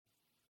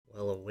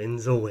Well, a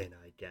win's a win,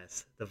 I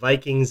guess. The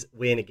Vikings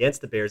win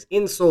against the Bears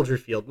in Soldier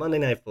Field, Monday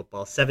Night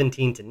Football,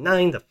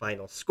 17-9, the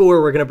final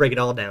score. We're going to break it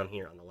all down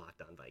here on the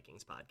Locked On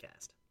Vikings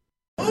podcast.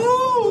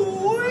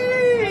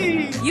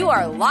 Ooh-wee! You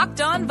are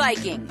Locked On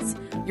Vikings,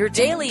 your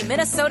daily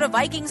Minnesota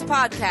Vikings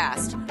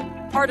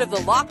podcast. Part of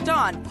the Locked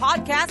On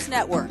Podcast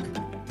Network,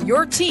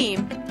 your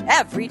team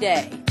every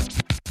day.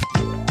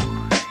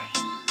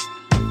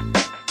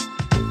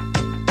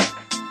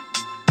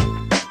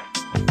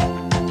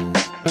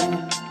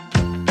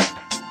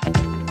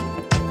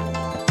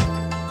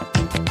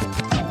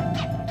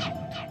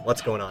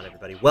 What's going on,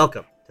 everybody?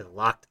 Welcome to the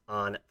Locked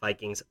On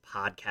Vikings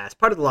podcast,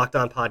 part of the Locked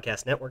On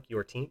Podcast Network,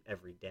 your team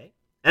every day.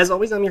 As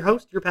always, I'm your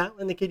host, your pal,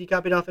 and the kid you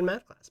copied off in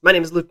math class. My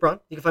name is Luke Braun.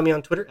 You can find me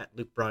on Twitter at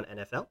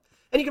LukeBraunNFL,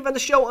 and you can find the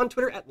show on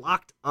Twitter at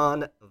Locked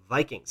On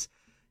Vikings.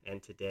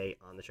 And today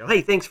on the show, hey,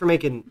 thanks for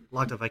making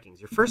Locked On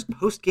Vikings your first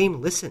post-game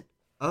listen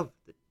of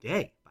the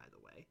day, by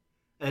the way.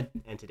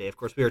 And today, of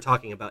course, we are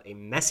talking about a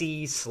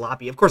messy,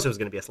 sloppy, of course it was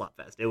going to be a slop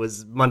fest. It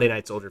was Monday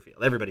Night Soldier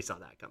Field. Everybody saw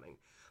that coming.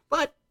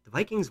 But the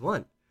Vikings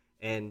won.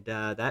 And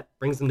that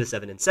brings them to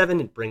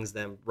 7-7. It brings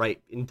them right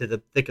into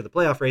the thick of the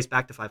playoff race,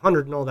 back to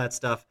 500 and all that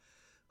stuff.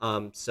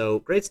 So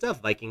great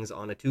stuff. Vikings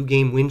on a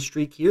 2-game win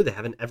streak here. They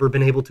haven't ever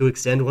been able to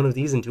extend one of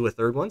these into a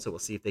third one, so we'll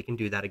see if they can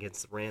do that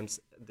against the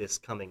Rams this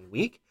coming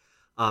week.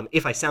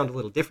 If I sound a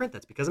little different,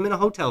 that's because I'm in a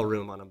hotel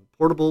room on a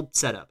portable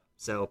setup.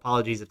 So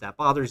apologies if that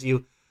bothers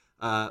you.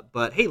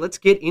 But hey, let's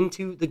get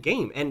into the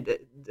game. And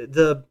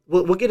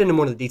we'll get into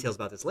more of the details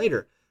about this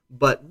later.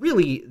 But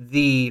really,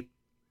 the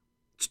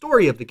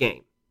story of the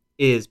game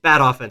is bad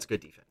offense,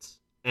 good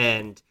defense,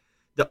 and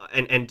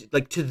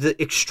like to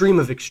the extreme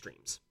of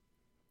extremes,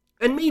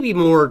 and maybe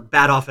more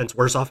bad offense,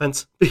 worse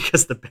offense,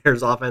 because the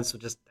Bears' offense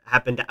just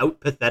happened to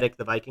out-pathetic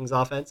the Vikings'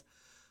 offense.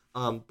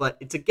 But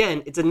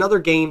it's another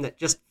game that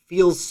just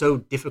feels so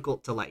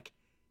difficult to like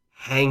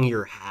hang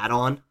your hat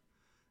on.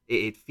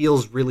 It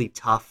feels really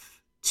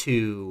tough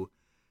to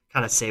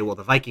kind of say, well,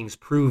 the Vikings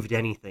proved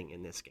anything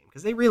in this game,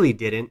 because they really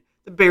didn't.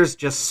 The Bears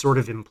just sort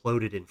of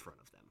imploded in front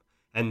of them.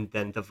 And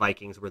then the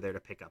Vikings were there to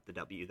pick up the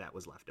W that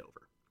was left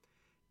over.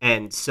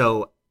 And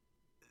so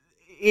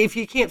if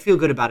you can't feel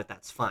good about it,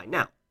 that's fine.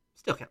 Now,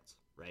 still counts,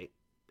 right?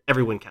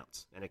 Every win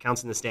counts. And it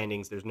counts in the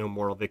standings. There's no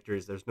moral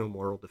victories. There's no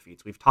moral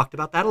defeats. We've talked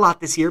about that a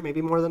lot this year,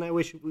 maybe more than I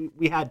wish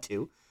we had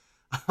to.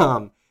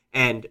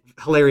 And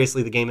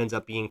hilariously, the game ends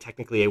up being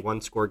technically a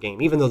one-score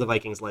game. Even though the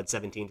Vikings led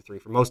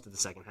 17-3 for most of the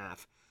second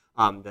half,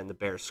 then the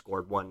Bears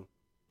scored one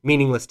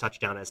meaningless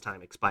touchdown as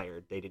time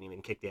expired. They didn't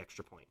even kick the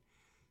extra point.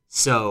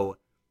 So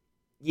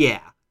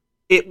yeah,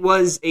 it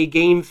was a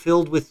game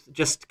filled with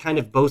just kind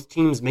of both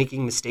teams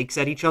making mistakes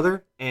at each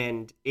other,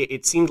 and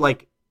it seemed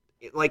like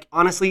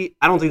honestly,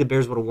 I don't think the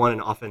Bears would have won an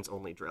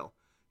offense-only drill.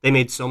 They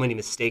made so many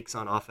mistakes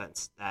on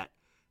offense that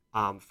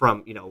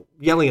from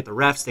yelling at the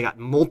refs, they got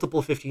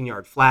multiple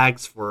 15-yard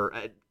flags for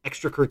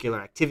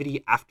extracurricular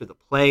activity after the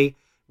play,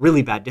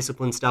 really bad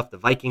discipline stuff. The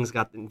Vikings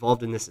got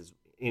involved in this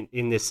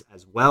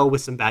as well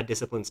with some bad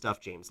discipline stuff.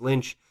 James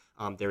Lynch,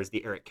 there was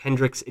the Eric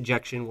Kendricks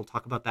ejection. We'll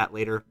talk about that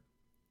later.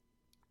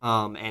 So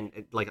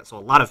a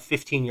lot of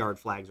 15-yard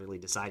flags really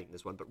deciding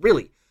this one. But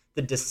really,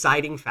 the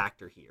deciding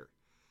factor here,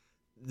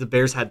 the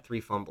Bears had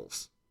 3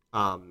 fumbles.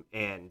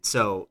 And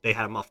so they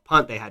had a muff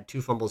punt. They had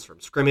 2 fumbles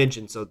from scrimmage.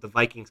 And so the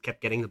Vikings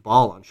kept getting the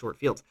ball on short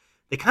fields.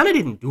 They kind of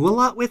didn't do a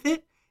lot with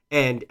it.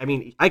 And, I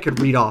mean, I could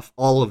read off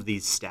all of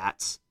these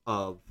stats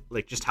of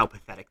just how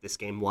pathetic this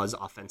game was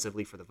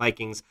offensively for the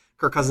Vikings.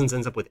 Kirk Cousins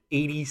ends up with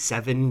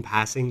 87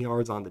 passing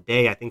yards on the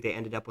day. I think they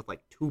ended up with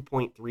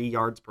 2.3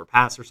 yards per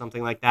pass or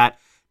something like that.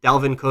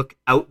 Dalvin Cook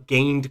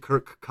outgained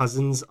Kirk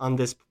Cousins on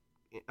this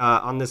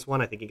one.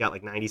 I think he got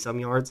 90-some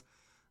yards.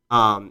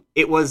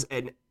 It was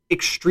an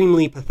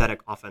extremely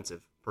pathetic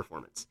offensive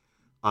performance.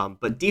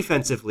 But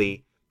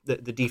defensively, the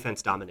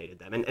defense dominated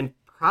them. And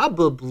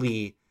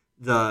probably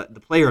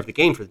the player of the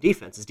game for the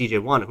defense is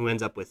DJ Wonnum, who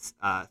ends up with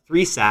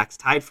 3 sacks,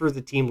 tied for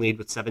the team lead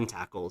with 7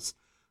 tackles,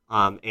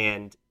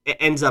 and it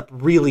ends up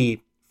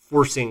really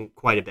forcing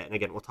quite a bit. And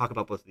again, we'll talk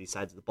about both of these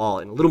sides of the ball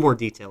in a little more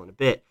detail in a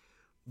bit.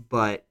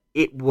 But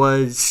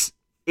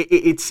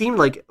it seemed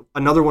like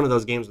another one of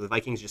those games where the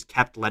Vikings just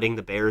kept letting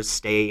the Bears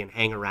stay and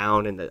hang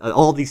around, and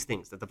all these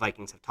things that the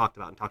Vikings have talked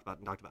about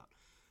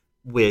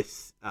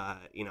with,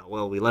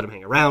 we let them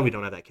hang around, we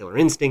don't have that killer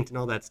instinct and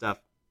all that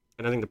stuff.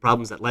 And I think the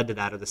problems that led to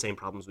that are the same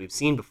problems we've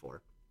seen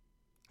before.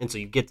 And so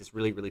you get this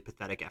really, really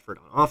pathetic effort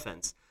on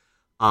offense.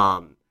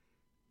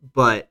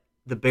 But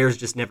the Bears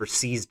just never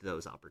seized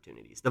those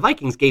opportunities. The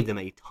Vikings gave them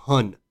a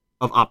ton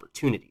of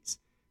opportunities.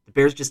 The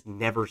Bears just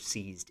never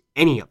seized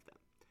any of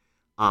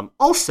them.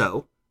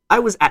 Also, I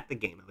was at the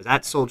game. I was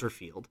at Soldier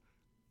Field.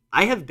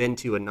 I have been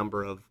to a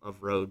number of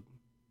road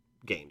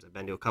games. I've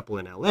been to a couple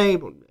in LA,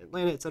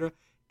 Atlanta, etc.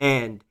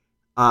 And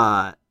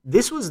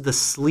this was the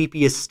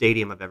sleepiest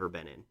stadium I've ever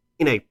been in.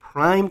 In a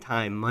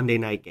primetime Monday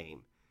night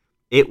game,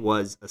 it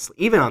was,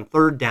 even on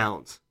third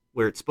downs,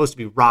 where it's supposed to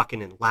be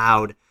rocking and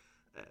loud,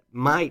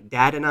 my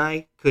dad and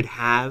I could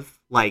have,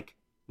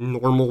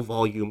 normal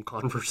volume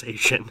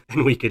conversation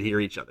and we could hear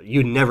each other.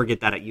 You'd never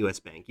get that at US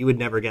Bank. We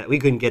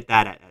couldn't get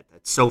that at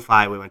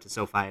SoFi. We went to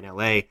SoFi in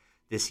LA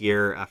this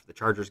year after the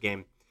Chargers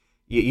game.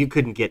 You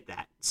couldn't get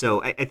that.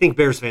 So I think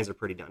Bears fans are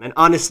pretty done. And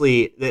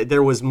honestly,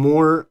 there was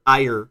more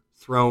ire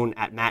thrown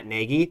at Matt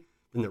Nagy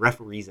than the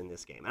referees in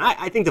this game. And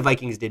I think the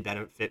Vikings did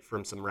benefit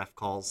from some ref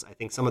calls. I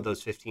think some of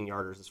those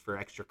 15-yarders for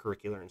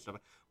extracurricular and stuff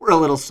were a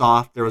little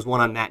soft. There was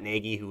one on Matt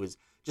Nagy who was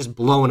just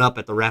blowing up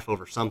at the ref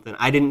over something.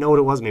 I didn't know what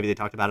it was. Maybe they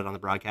talked about it on the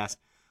broadcast.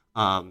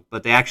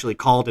 But they actually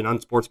called an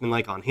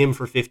unsportsmanlike on him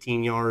for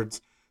 15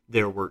 yards.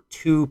 There were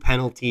 2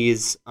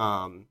 penalties.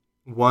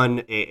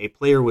 One, a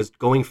player was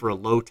going for a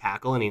low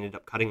tackle and he ended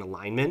up cutting a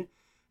lineman.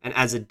 And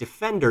as a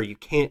defender, you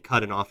can't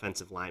cut an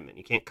offensive lineman.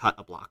 You can't cut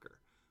a blocker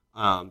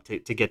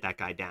to get that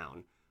guy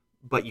down.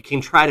 But you can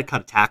try to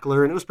cut a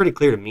tackler. And it was pretty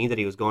clear to me that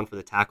he was going for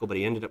the tackle, but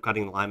he ended up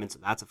cutting the lineman, so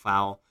that's a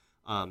foul.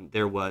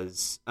 There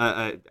was,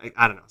 I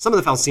don't know, some of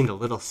the fouls seemed a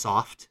little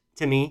soft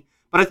to me.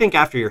 But I think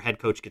after your head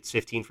coach gets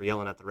 15 for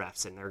yelling at the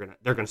refs, and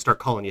they're gonna start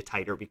calling you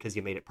tighter because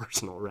you made it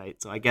personal,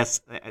 right? So I guess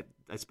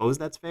I suppose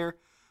that's fair.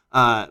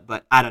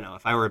 But I don't know.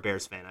 If I were a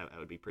Bears fan, I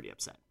would be pretty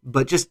upset.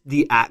 But just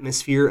the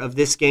atmosphere of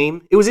this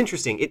game, it was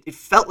interesting. It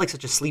felt like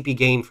such a sleepy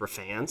game for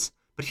fans.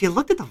 But if you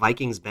looked at the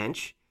Vikings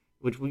bench,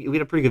 which we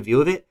had a pretty good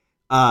view of it,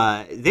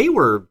 they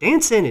were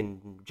dancing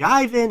and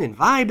jiving and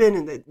vibing.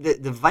 And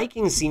the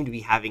Vikings seemed to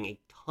be having a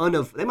ton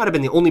of... They might have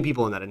been the only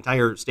people in that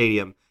entire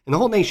stadium, in the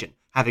whole nation,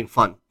 having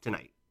fun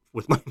tonight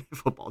with Monday Night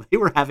Football. They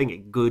were having a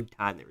good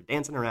time. They were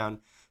dancing around,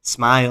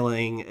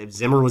 smiling.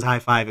 Zimmer was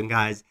high-fiving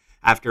guys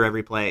after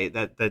every play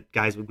that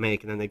guys would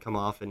make, and then they'd come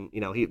off. And,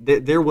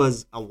 there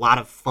was a lot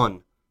of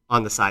fun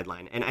on the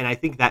sideline. And I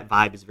think that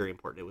vibe is very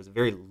important. It was a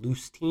very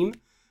loose team.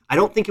 I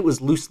don't think it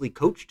was loosely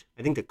coached.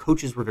 I think the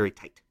coaches were very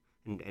tight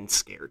and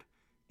scared.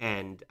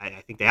 And I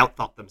think they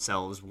outthought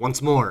themselves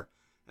once more.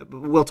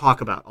 We'll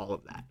talk about all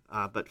of that.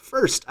 But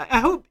first, I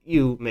hope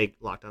you make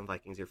Locked On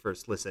Vikings your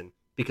first listen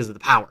because of the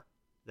power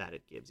that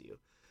it gives you.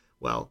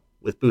 Well,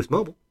 with Boost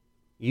Mobile,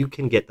 you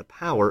can get the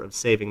power of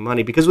saving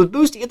money, because with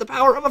Boost, you get the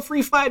power of a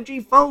free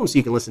 5G phone, so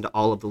you can listen to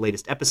all of the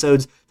latest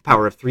episodes, the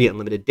power of 3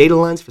 unlimited data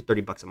lines for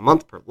 $30 a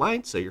month per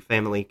line, so your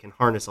family can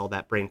harness all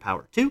that brain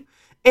power too,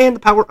 and the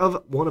power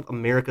of one of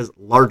America's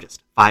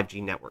largest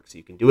 5G networks, so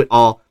you can do it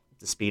all at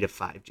the speed of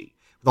 5G.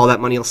 With all that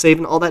money you'll save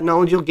and all that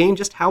knowledge you'll gain,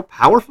 just how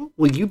powerful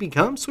will you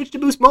become? Switch to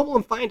Boost Mobile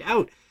and find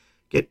out.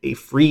 Get a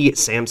free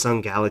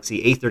Samsung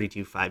Galaxy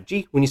A32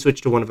 5G when you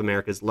switch to one of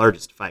America's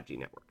largest 5G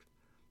networks.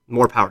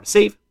 More power to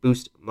save,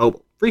 Boost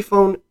Mobile. Free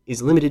phone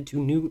is limited to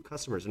new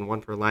customers and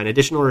one per line.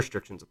 Additional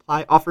restrictions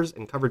apply. Offers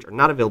and coverage are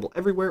not available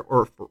everywhere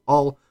or for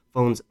all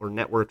phones or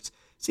networks.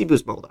 See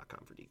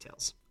boostmobile.com for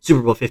details.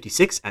 Super Bowl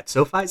 56 at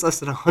SoFi is less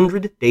than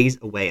 100 days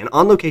away, and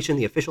On Location,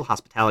 the official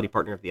hospitality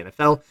partner of the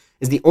NFL,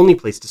 is the only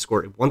place to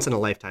score a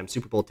once-in-a-lifetime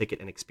Super Bowl ticket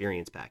and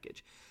experience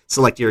package.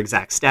 Select your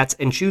exact stats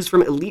and choose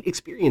from elite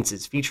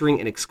experiences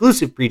featuring an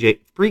exclusive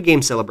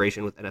pre-game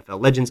celebration with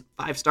NFL legends,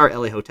 5-star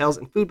LA hotels,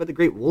 and food by the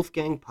great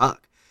Wolfgang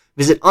Puck.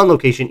 Visit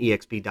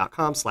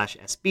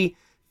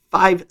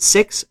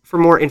onlocationexp.com/SB56 for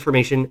more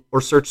information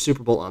or search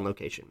Super Bowl On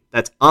Location.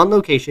 That's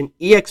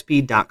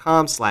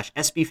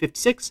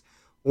onlocationexp.com/SB56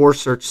 or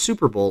search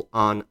Super Bowl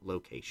On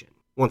Location.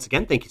 Once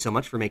again, thank you so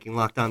much for making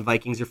Locked On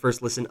Vikings your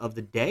first listen of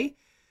the day.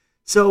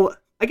 So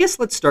I guess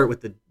let's start with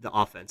the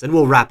offense, and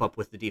we'll wrap up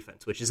with the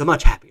defense, which is a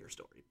much happier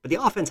story. But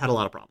the offense had a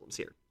lot of problems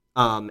here.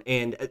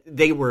 And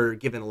they were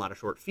given a lot of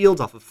short fields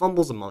off of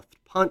fumbles, a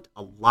muffed punt,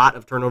 a lot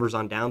of turnovers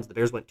on downs. The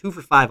Bears went 2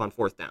 for 5 on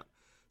fourth down.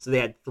 So they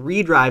had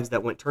 3 drives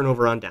that went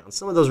turnover on downs.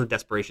 Some of those were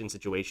desperation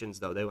situations,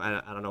 though.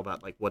 I don't know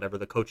about like whatever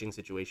the coaching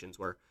situations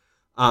were.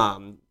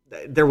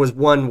 There was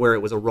one where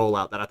it was a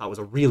rollout that I thought was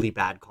a really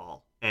bad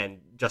call, and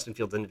Justin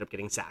Fields ended up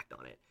getting sacked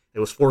on it. It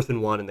was 4th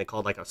and 1, and they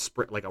called like a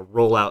sprint, like a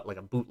rollout, like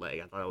a bootleg.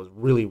 I thought it was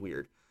really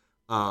weird.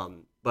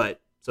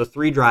 So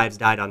 3 drives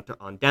died on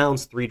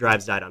downs, 3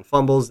 drives died on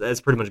fumbles. That's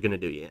pretty much going to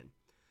do you in.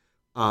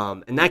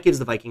 And that gives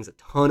the Vikings a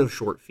ton of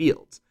short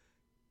fields.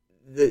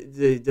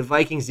 The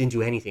Vikings didn't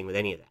do anything with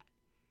any of that.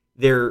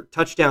 Their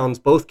touchdowns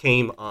both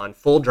came on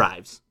full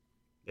drives.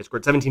 They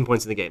scored 17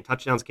 points in the game.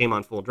 Touchdowns came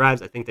on full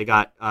drives. I think they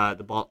got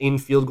the ball in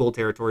field goal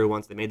territory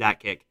once. They made that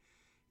kick.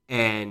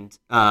 And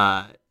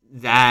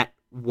that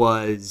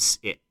was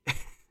it.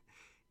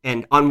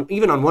 And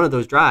even on one of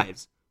those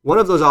drives, one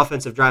of those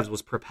offensive drives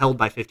was propelled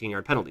by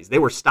 15-yard penalties. They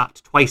were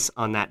stopped twice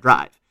on that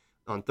drive,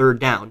 on third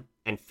down,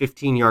 and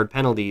 15-yard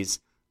penalties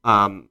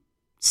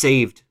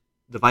saved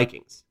the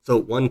Vikings. So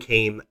one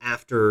came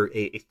after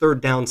a third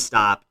down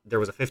stop. There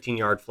was a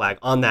 15-yard flag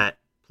on that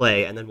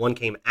play, and then one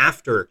came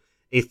after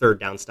a third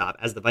down stop.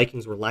 As the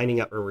Vikings were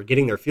lining up or were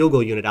getting their field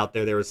goal unit out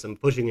there was some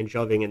pushing and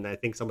shoving, and I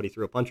think somebody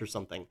threw a punch or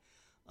something.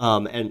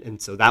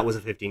 And so that was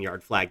a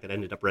 15-yard flag that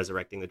ended up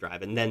resurrecting the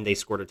drive. And then they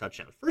scored a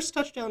touchdown. First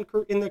touchdown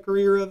in the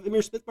career of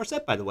Ihmir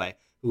Smith-Marsette, by the way.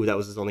 That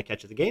was his only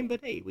catch of the game,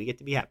 but hey, we get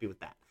to be happy with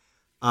that.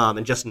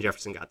 And Justin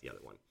Jefferson got the other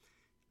one.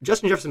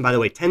 Justin Jefferson, by the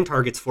way, 10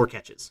 targets, 4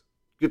 catches.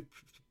 Good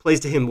plays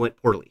to him went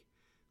poorly.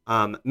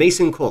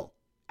 Mason Cole,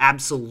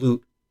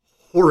 absolute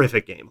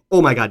horrific game.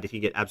 Oh my God, did he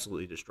get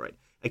absolutely destroyed.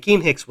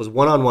 Akeem Hicks was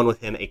one-on-one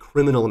with him a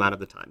criminal amount of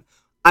the time.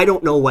 I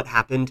don't know what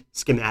happened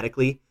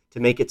schematically to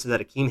make it so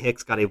that Akeem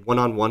Hicks got a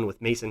one-on-one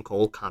with Mason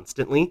Cole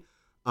constantly,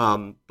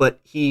 but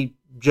he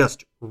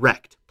just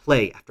wrecked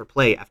play after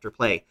play after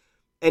play.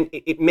 And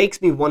it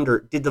makes me wonder,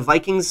 did the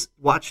Vikings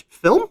watch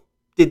film?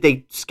 Did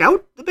they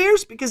scout the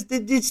Bears? Because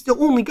it's the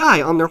only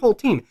guy on their whole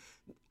team.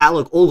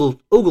 Alec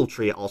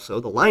Ogletree also,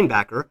 the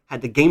linebacker,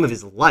 had the game of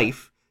his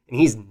life, and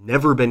he's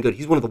never been good.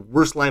 He's one of the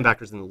worst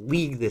linebackers in the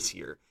league this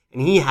year,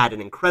 and he had an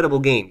incredible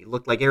game. He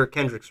looked like Eric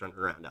Kendricks running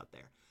around out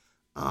there.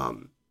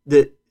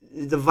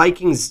 The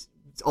Vikings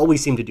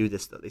always seem to do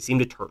this, though. They seem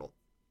to turtle.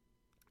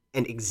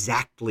 And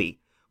exactly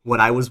what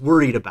I was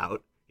worried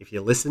about, if you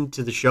listened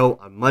to the show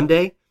on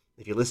Monday,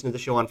 if you listened to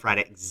the show on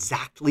Friday,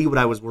 exactly what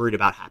I was worried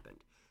about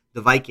happened.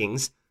 The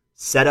Vikings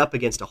set up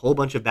against a whole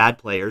bunch of bad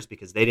players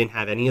because they didn't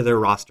have any of their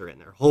roster in.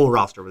 Their whole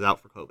roster was out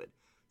for COVID.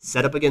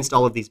 Set up against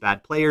all of these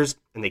bad players,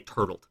 and they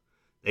turtled.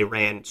 They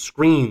ran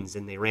screens,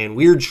 and they ran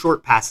weird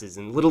short passes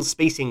and little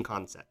spacing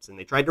concepts, and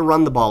they tried to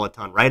run the ball a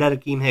ton right at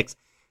Akeem Hicks.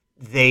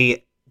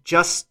 They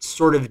just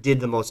sort of did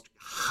the most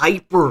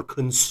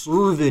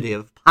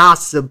hyper-conservative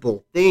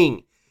possible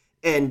thing.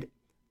 And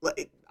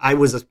I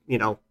was,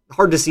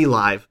 hard to see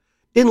live.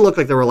 Didn't look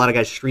like there were a lot of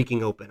guys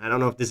streaking open. I don't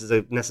know if this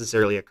is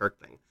necessarily a Kirk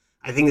thing.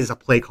 I think this is a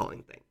play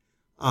calling thing.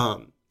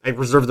 I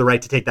reserve the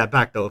right to take that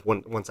back, though,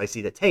 once I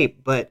see the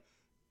tape. But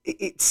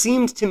it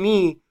seemed to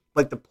me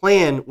like the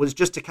plan was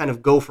just to kind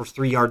of go for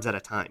 3 yards at a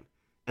time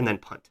and then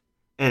punt.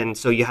 And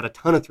so you had a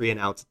ton of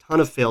 3-and-outs, a ton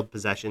of failed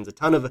possessions, a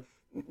ton of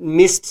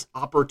missed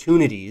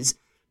opportunities.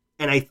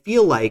 And I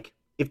feel like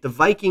if the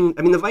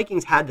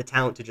Vikings had the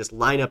talent to just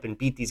line up and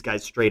beat these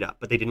guys straight up,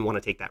 but they didn't want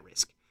to take that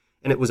risk.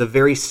 And it was a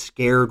very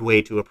scared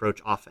way to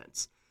approach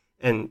offense.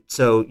 And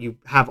so you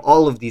have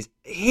all of these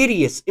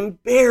hideous,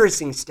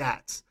 embarrassing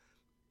stats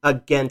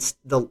against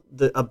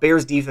a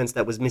Bears defense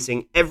that was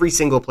missing every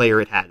single player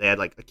it had. They had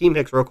like Akeem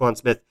Hicks, Roquan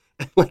Smith,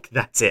 and like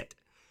that's it.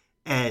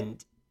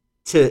 And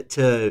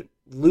to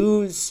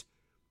lose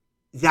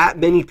that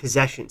many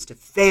possessions, to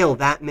fail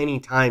that many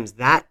times,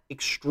 that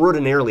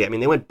extraordinarily, I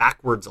mean, they went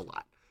backwards a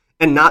lot.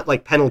 And not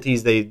like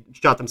penalties, they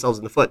shot themselves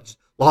in the foot. Just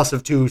loss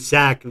of 2,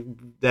 sack,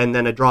 and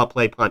then a draw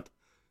play punt.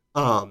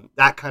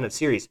 That kind of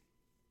series.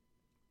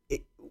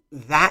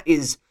 That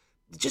is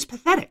just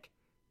pathetic.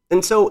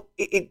 And so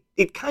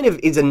it kind of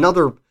is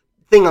another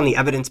thing on the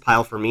evidence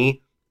pile for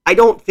me. I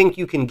don't think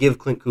you can give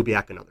Klint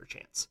Kubiak another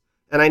chance.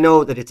 And I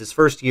know that it's his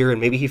first year,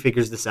 and maybe he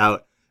figures this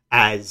out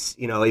as,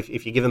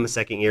 if you give him a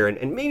second year,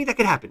 and maybe that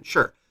could happen,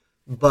 sure.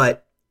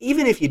 But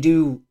even if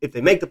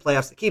they make the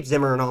playoffs, they keep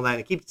Zimmer and all that,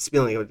 and keep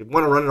Spielman, they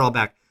want to run it all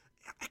back,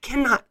 I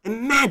cannot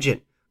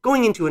imagine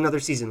going into another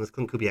season with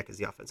Klint Kubiak as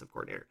the offensive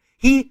coordinator.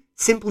 He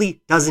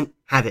simply doesn't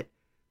have it.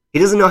 He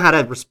doesn't know how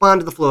to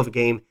respond to the flow of a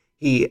game.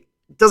 He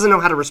doesn't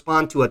know how to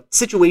respond to a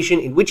situation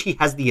in which he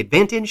has the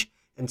advantage,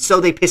 and so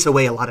they piss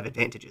away a lot of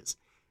advantages.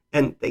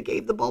 And they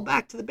gave the ball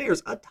back to the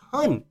Bears a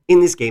ton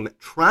in this game,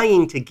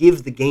 trying to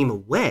give the game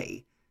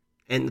away,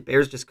 and the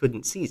Bears just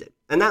couldn't seize it.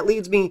 And that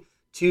leads me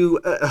to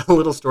a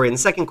little story. In the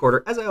second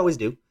quarter, as I always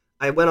do,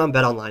 I went on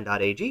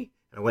betonline.ag,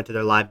 and I went to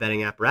their live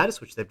betting apparatus,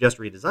 which they've just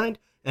redesigned,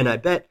 and I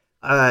bet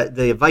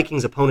the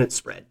Vikings' opponent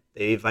spread.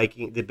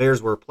 The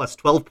Bears were plus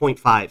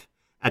 12.5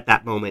 at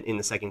that moment in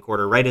the second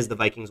quarter, right as the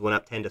Vikings went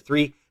up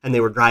 10-3, and they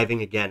were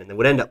driving again, and they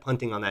would end up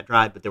punting on that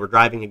drive, but they were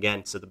driving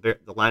again, so the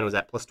line was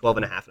at plus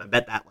 12.5, and I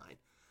bet that line.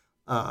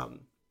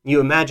 You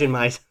imagine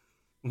my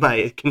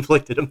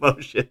conflicted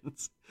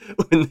emotions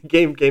when the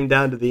game came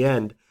down to the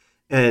end,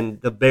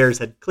 and the Bears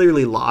had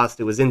clearly lost.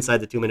 It was inside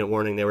the 2-minute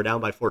warning. They were down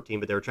by 14,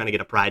 but they were trying to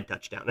get a pride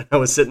touchdown, and I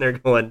was sitting there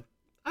going,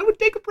 I would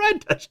take a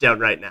pride touchdown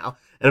right now.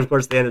 And, of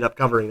course, they ended up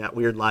covering that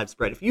weird live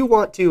spread. If you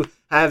want to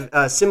have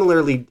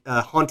similarly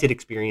haunted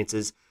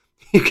experiences,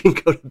 you can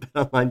go to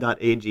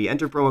betonline.ag.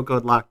 Enter promo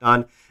code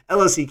LOCKEDON,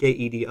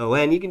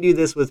 LOCKEDON. You can do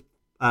this with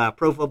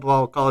pro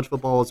football, college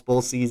football, it's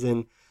bowl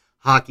season,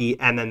 hockey,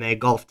 MMA,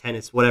 golf,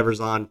 tennis,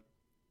 whatever's on.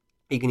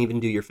 You can even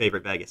do your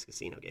favorite Vegas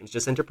casino games.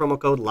 Just enter promo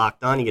code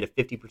LOCKEDON. You get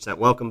a 50%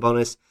 welcome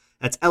bonus.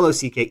 That's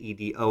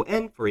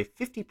LOCKEDON for a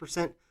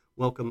 50%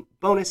 welcome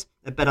bonus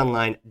at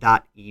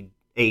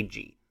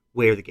betonline.ag,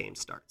 where the game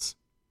starts.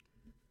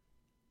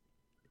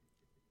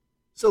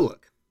 So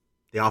look,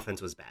 the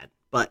offense was bad,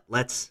 but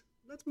let's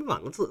move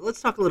on.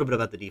 Let's talk a little bit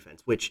about the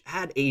defense, which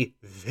had a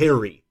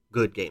very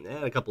good game. They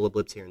had a couple of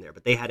blips here and there,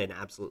 but they had an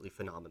absolutely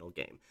phenomenal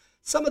game.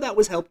 Some of that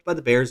was helped by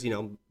the Bears,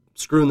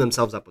 screwing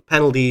themselves up with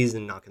penalties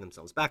and knocking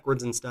themselves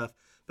backwards and stuff.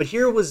 But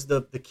here was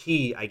the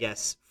key, I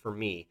guess, for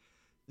me.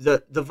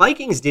 The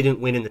Vikings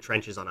didn't win in the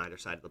trenches on either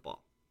side of the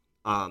ball.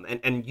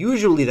 And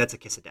usually that's a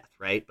kiss of death,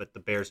 right? But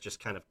the Bears just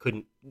kind of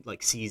couldn't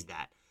seize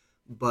that.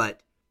 But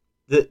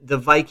the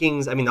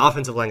Vikings, the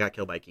offensive line got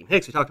killed by Akeem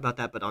Hicks. We talked about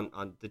that, but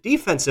on the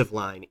defensive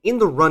line, in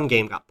the run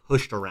game, got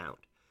pushed around.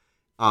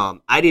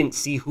 I didn't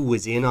see who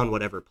was in on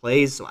whatever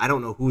plays, so I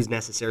don't know who's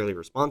necessarily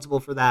responsible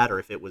for that, or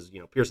if it was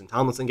Pearson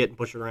Tomlinson getting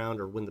pushed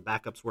around, or when the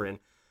backups were in.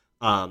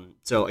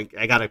 So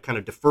I got to kind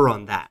of defer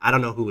on that. I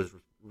don't know who was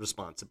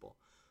responsible.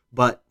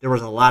 but there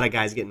was a lot of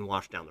guys getting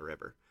washed down the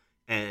river.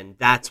 And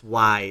that's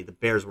why the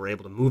Bears were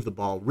able to move the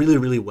ball really,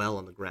 really well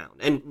on the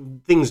ground.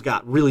 And things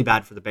got really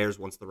bad for the Bears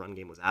once the run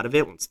game was out of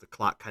it, once the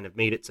clock kind of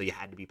made it so you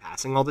had to be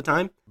passing all the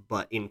time.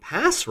 But in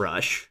pass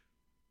rush,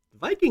 the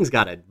Vikings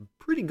got a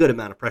pretty good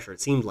amount of pressure,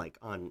 it seemed like,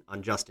 on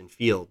Justin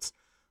Fields.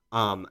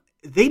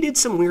 They did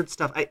some weird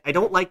stuff. I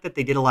don't like that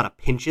they did a lot of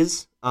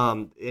pinches.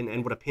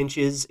 And what a pinch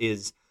is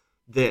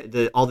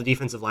all the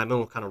defensive linemen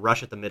will kind of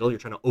rush at the middle. You're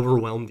trying to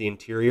overwhelm the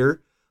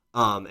interior.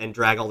 And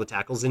drag all the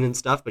tackles in and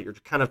stuff, but you're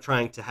kind of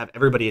trying to have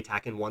everybody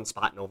attack in one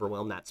spot and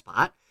overwhelm that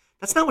spot.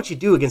 That's not what you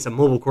do against a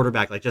mobile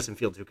quarterback like Justin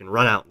Fields who can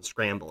run out and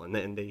scramble, and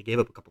then they gave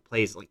up a couple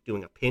plays like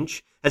doing a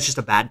pinch. That's just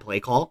a bad play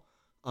call.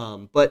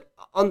 But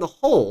on the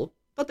whole,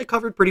 I thought they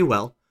covered pretty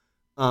well.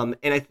 And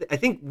I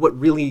think what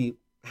really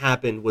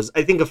happened was,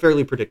 I think, a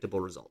fairly predictable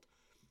result.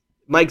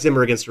 Mike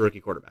Zimmer against a rookie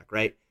quarterback,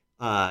 right?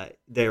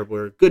 There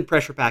were good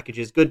pressure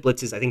packages, good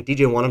blitzes. I think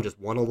DJ Wonnum just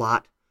won a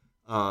lot.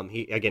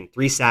 He, again,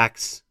 3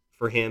 sacks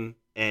for him,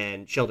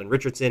 and Sheldon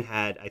Richardson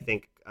had, I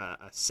think, a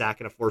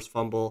sack and a forced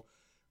fumble.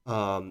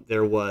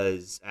 There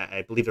was,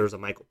 I believe there was a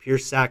Michael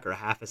Pierce sack or a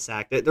half a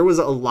sack. There was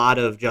a lot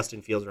of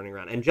Justin Fields running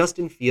around. And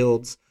Justin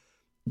Fields,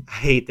 I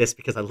hate this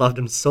because I loved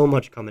him so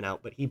much coming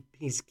out, but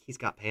he's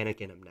got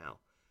panic in him now.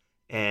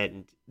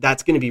 And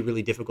that's going to be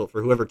really difficult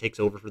for whoever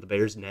takes over for the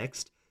Bears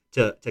next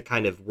to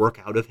kind of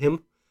work out of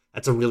him.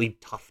 That's a really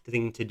tough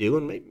thing to do,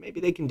 and maybe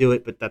they can do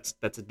it, but that's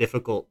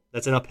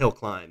an uphill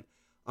climb.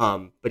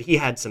 But he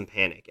had some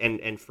panic,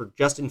 and for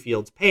Justin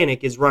Fields,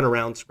 panic is run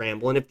around,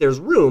 scramble, and if there's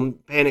room,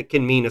 panic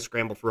can mean a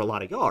scramble for a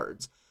lot of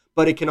yards,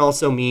 but it can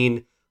also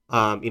mean,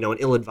 an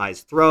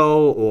ill-advised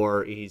throw,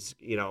 or he's,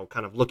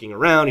 kind of looking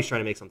around, he's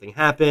trying to make something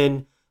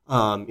happen,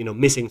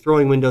 missing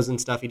throwing windows and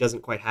stuff. He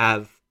doesn't quite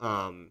have,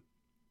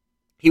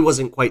 he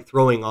wasn't quite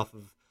throwing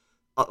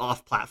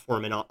off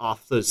platform and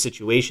off those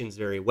situations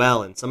very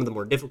well, and some of the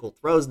more difficult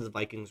throws that the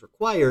Vikings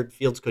required,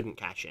 Fields couldn't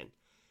cash in.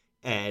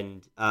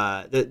 And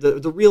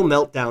the real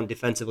meltdown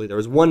defensively, there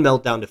was one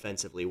meltdown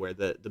defensively where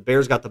the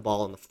Bears got the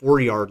ball on the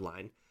 4-yard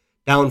line,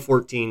 down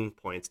 14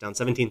 points, down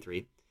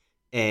 17-3,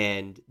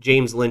 and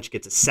James Lynch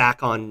gets a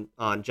sack on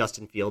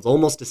Justin Fields,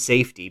 almost a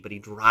safety, but he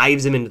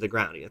drives him into the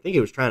ground. I think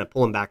he was trying to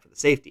pull him back for the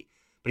safety,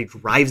 but he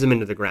drives him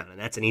into the ground, and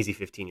that's an easy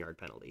 15-yard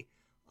penalty.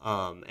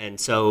 And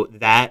so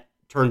that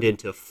turned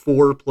into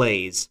 4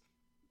 plays,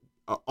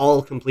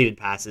 all completed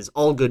passes,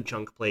 all good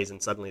chunk plays,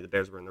 and suddenly the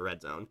Bears were in the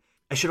red zone.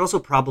 I should also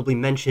probably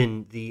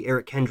mention the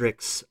Eric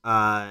Kendricks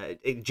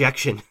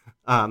ejection.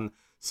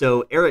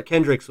 So Eric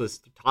Kendricks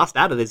was tossed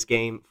out of this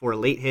game for a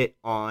late hit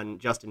on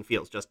Justin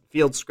Fields. Justin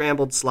Fields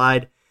scrambled,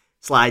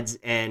 slides,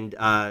 and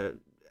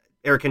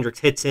Eric Kendricks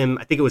hits him.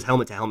 I think it was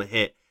helmet-to-helmet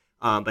hit,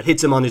 but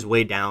hits him on his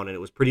way down, and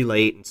it was pretty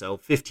late, and so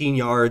 15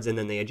 yards, and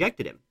then they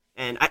ejected him.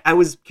 And I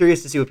was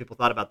curious to see what people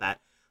thought about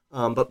that.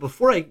 But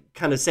before I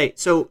kind of say,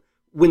 so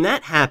when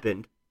that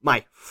happened,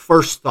 my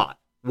first thought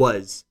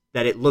was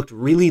that it looked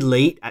really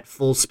late at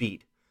full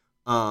speed,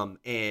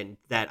 and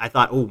that I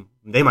thought, oh,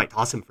 they might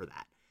toss him for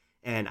that.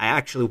 And I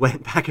actually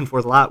went back and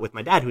forth a lot with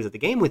my dad, who was at the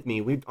game with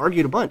me. We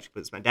argued a bunch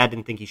because my dad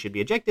didn't think he should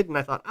be ejected, and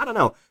I thought, I don't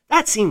know,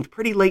 that seemed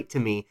pretty late to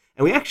me.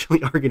 And we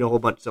actually argued a whole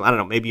bunch, so I don't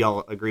know, maybe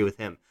I'll agree with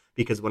him,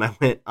 because when I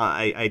went,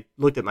 I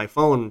looked at my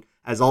phone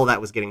as all that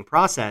was getting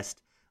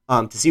processed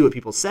to see what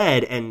people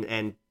said,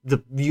 and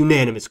the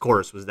unanimous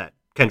chorus was that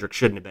Kendrick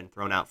shouldn't have been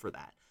thrown out for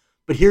that.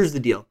 But here's the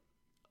deal.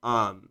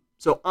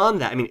 So on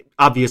that, I mean,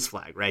 obvious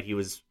flag, right? He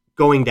was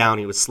going down,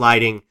 he was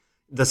sliding.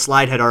 The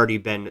slide had already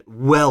been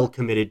well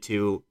committed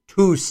to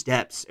 2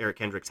 steps Eric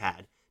Kendricks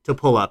had to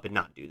pull up and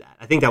not do that.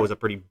 I think that was a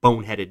pretty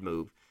boneheaded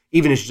move.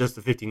 Even if it's just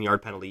a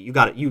 15-yard penalty, you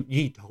got it.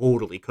 He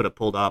totally could have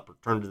pulled up or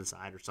turned to the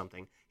side or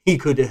something. He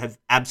could have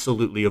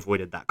absolutely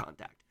avoided that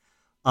contact.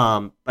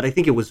 But I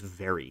think it was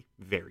very,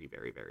 very,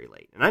 very, very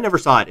late. And I never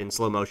saw it in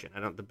slow motion.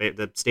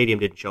 The stadium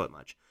didn't show it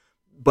much.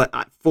 But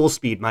at full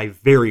speed, my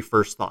very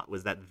first thought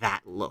was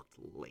that looked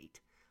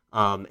late.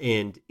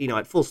 And,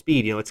 at full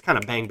speed, it's kind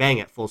of bang, bang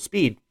at full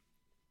speed.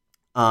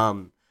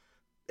 And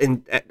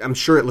I'm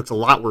sure it looks a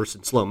lot worse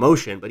in slow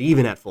motion, but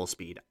even at full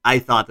speed, I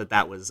thought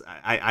that was,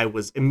 I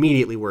was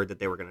immediately worried that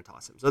they were going to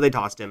toss him. So they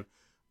tossed him.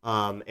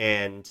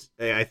 And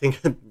I think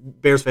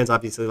Bears fans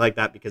obviously like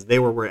that because they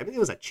were worried. I mean, it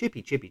was a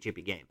chippy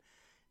game.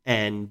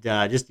 And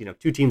just,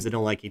 2 teams that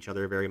don't like each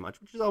other very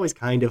much, which is always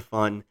kind of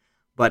fun.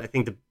 But I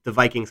think the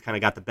Vikings kind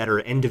of got the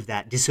better end of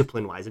that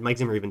discipline-wise. And Mike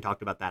Zimmer even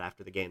talked about that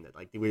after the game, that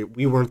like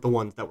we weren't the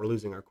ones that were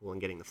losing our cool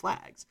and getting the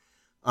flags.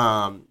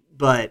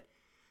 But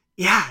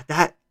yeah,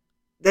 that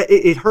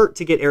it hurt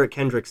to get Eric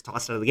Kendricks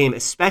tossed out of the game,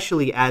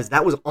 especially as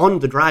that was on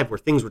the drive where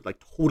things were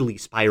like totally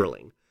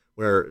spiraling,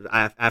 where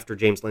after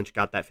James Lynch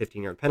got that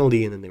 15-yard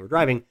penalty and then they were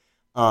driving,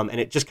 and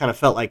it just kind of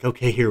felt like,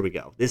 okay, here we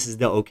go. This is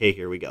the okay,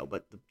 here we go.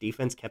 But the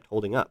defense kept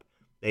holding up.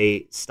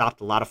 They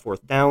stopped a lot of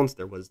 4th downs.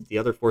 There was the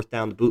other 4th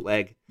down, the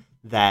bootleg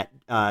that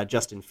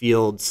Justin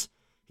Fields,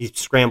 he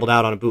scrambled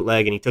out on a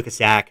bootleg and he took a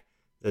sack.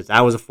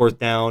 That was a 4th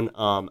down.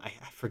 I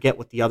forget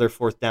what the other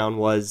 4th down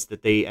was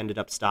that they ended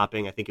up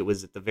stopping. I think it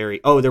was at the very,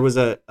 there was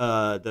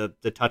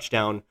the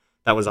touchdown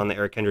That was on the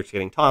Eric Kendricks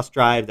getting tossed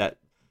drive. That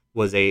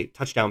was a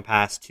touchdown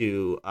pass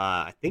to,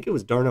 I think it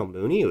was Darnell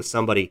Mooney. It was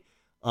somebody,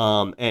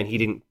 and he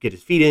didn't get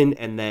his feet in.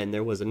 And then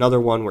there was another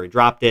one where he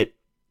dropped it.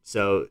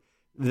 So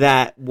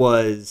that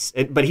was,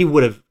 but he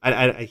would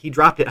have, he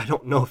dropped it. I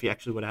don't know if he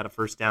actually would have had a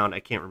first down. I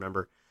can't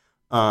remember.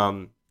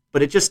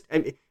 But it just,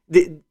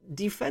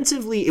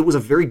 defensively, it was a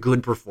very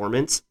good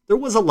performance. There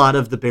was a lot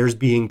of the Bears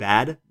being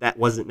bad. That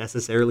wasn't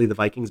necessarily the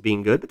Vikings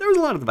being good, but there was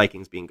a lot of the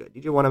Vikings being good.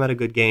 DJ Wonnum had a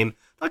good game.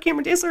 I thought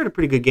Cameron Dantzler had a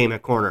pretty good game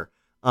at corner,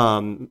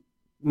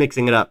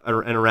 mixing it up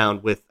and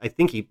around with, I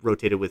think he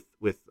rotated with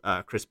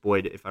Chris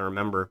Boyd, if I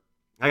remember.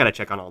 I got to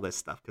check on all this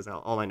stuff because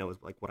all I know is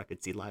like what I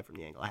could see live from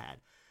the angle I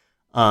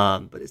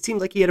had. But it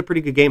seemed like he had a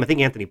pretty good game. I think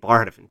Anthony Barr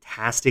had a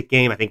fantastic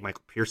game. I think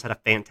Michael Pierce had a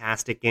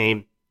fantastic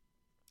game.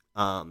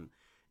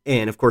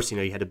 And, of course,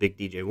 you had a big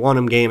DJ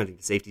Wonnum game. I think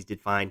the safeties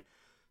did fine.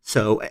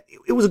 So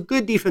it was a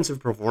good defensive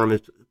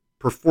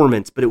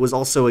performance, but it was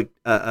also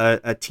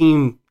a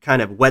team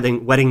kind of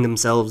wetting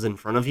themselves in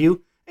front of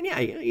you. And, yeah,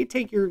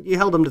 you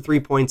held them to 3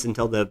 points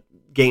until the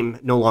game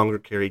no longer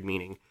carried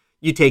meaning.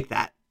 You take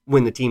that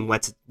when the team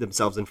wets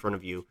themselves in front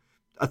of you.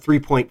 A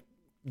 3-point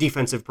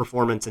defensive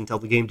performance until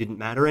the game didn't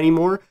matter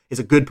anymore is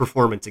a good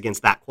performance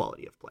against that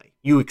quality of play.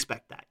 You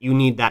expect that. You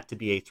need that to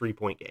be a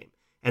 3-point game.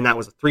 And that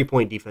was a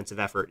 3-point defensive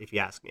effort, if you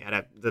ask me.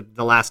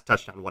 The last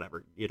touchdown,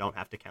 whatever, you don't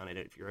have to count it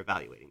if you're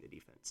evaluating the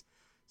defense.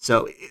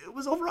 So it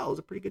was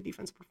a pretty good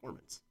defensive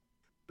performance.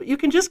 But you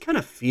can just kind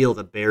of feel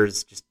the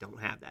Bears just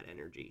don't have that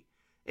energy.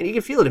 And you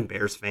can feel it in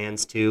Bears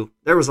fans, too.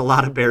 There was a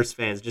lot of Bears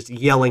fans just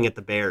yelling at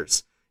the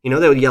Bears. They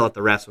would yell at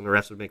the refs when the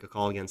refs would make a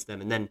call against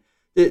them. And then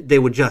they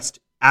would just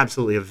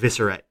absolutely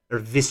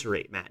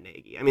eviscerate Matt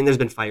Nagy. I mean, there's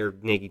been fire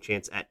Nagy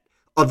chants at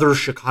other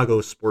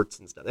Chicago sports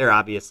and stuff. They're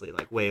obviously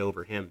like way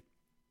over him.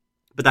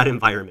 But that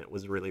environment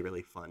was really,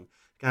 really fun.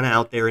 Kind of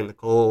out there in the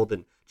cold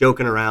and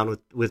joking around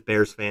with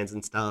Bears fans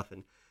and stuff.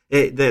 And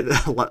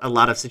a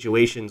lot of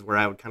situations where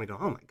I would kind of go,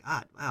 oh, my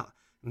God, wow,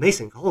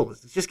 Mason Cole is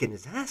just getting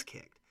his ass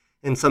kicked.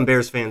 And some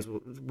Bears fans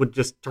would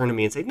just turn to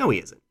me and say, no, he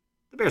isn't.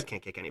 The Bears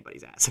can't kick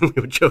anybody's ass. And we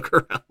would joke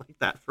around like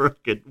that for a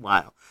good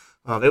while.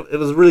 It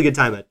was a really good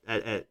time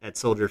at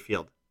Soldier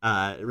Field.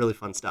 Really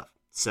fun stuff.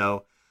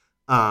 So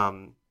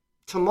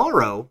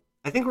tomorrow,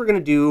 I think we're going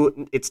to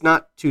do, it's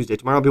not Tuesday.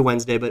 Tomorrow will be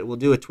Wednesday, but we'll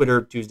do a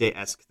Twitter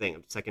Tuesday-esque thing, a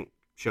second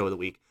show of the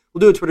week. We'll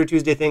do a Twitter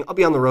Tuesday thing. I'll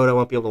be on the road. I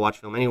won't be able to watch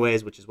film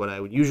anyways, which is what I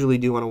would usually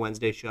do on a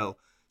Wednesday show.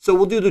 So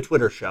we'll do the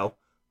Twitter show.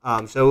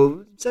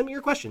 So send me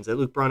your questions at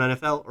Luke Braun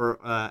NFL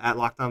or at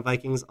Locked On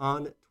Vikings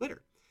on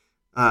Twitter.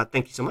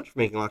 Thank you so much for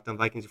making Locked On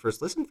Vikings your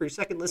first listen. For your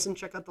second listen,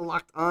 check out the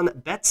Locked On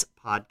Bets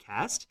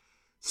podcast,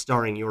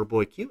 starring your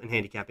boy Q and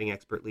handicapping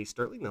expert Lee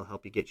Sterling. They'll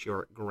help you get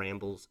your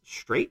grambles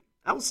straight.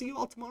 I will see you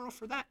all tomorrow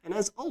for that. And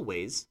as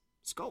always,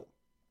 Skol.